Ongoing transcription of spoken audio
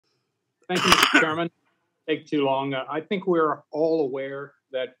Thank you, Mr. Chairman. Take too long. I think we're all aware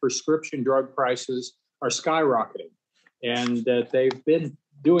that prescription drug prices are skyrocketing and that they've been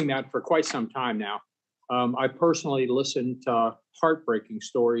doing that for quite some time now. I personally listened to heartbreaking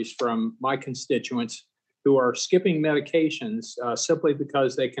stories from my constituents who are skipping medications simply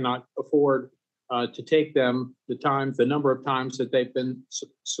because they cannot afford to take them the number of times that they've been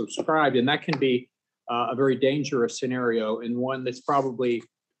subscribed. And that can be a very dangerous scenario and one that's probably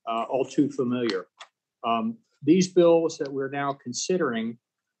all too familiar. These bills that we're now considering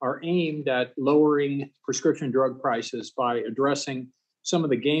are aimed at lowering prescription drug prices by addressing some of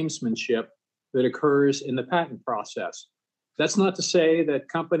the gamesmanship that occurs in the patent process. That's not to say that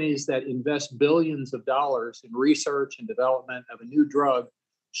companies that invest billions of dollars in research and development of a new drug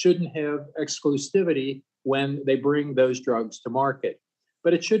shouldn't have exclusivity when they bring those drugs to market,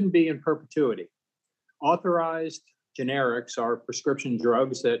 but it shouldn't be in perpetuity. Authorized generics are prescription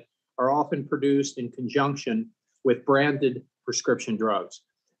drugs that are often produced in conjunction with branded prescription drugs.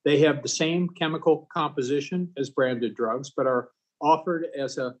 They have the same chemical composition as branded drugs, but are offered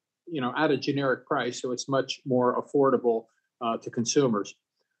as at a generic price, so it's much more affordable to consumers.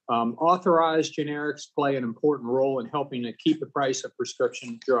 Authorized generics play an important role in helping to keep the price of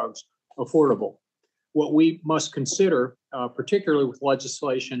prescription drugs affordable. What we must consider, particularly with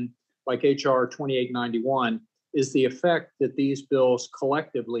legislation like HR 2891, is the effect that these bills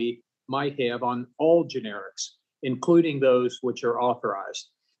collectively might have on all generics, including those which are authorized.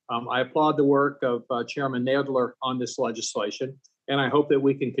 I applaud the work of Chairman Nadler on this legislation, and I hope that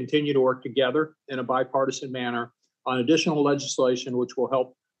we can continue to work together in a bipartisan manner on additional legislation which will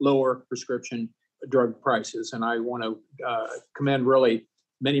help lower prescription drug prices. And I want to commend really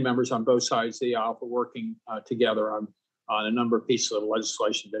many members on both sides of the aisle for working together on a number of pieces of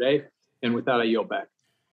legislation today. And with that, I yield back.